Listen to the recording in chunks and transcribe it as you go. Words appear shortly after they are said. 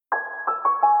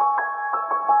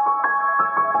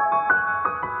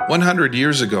100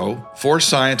 years ago, 4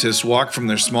 scientists walked from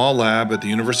their small lab at the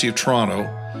University of Toronto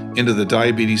into the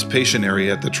diabetes patient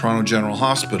area at the Toronto General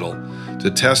Hospital to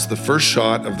test the first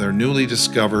shot of their newly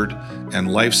discovered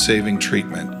and life-saving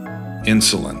treatment,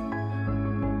 insulin.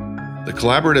 The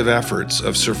collaborative efforts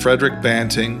of Sir Frederick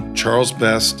Banting, Charles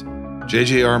Best,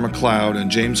 J.J.R. MacLeod, and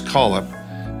James Collip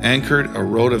anchored a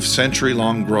road of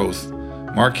century-long growth,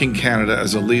 marking Canada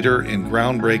as a leader in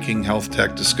groundbreaking health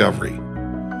tech discovery.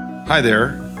 Hi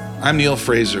there, I'm Neil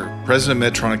Fraser, President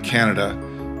of Medtronic Canada,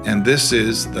 and this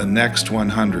is The Next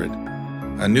 100,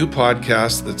 a new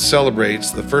podcast that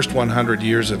celebrates the first 100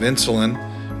 years of insulin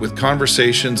with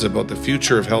conversations about the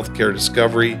future of healthcare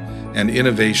discovery and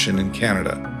innovation in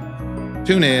Canada.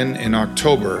 Tune in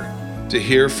October to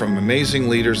hear from amazing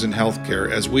leaders in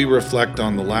healthcare as we reflect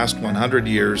on the last 100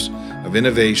 years of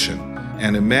innovation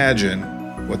and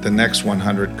imagine what the next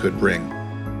 100 could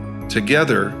bring.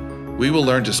 Together, we will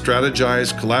learn to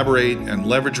strategize, collaborate, and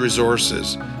leverage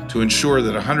resources to ensure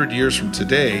that 100 years from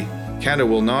today, Canada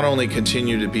will not only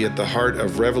continue to be at the heart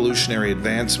of revolutionary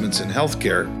advancements in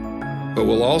healthcare, but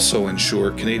will also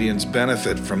ensure Canadians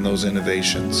benefit from those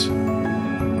innovations.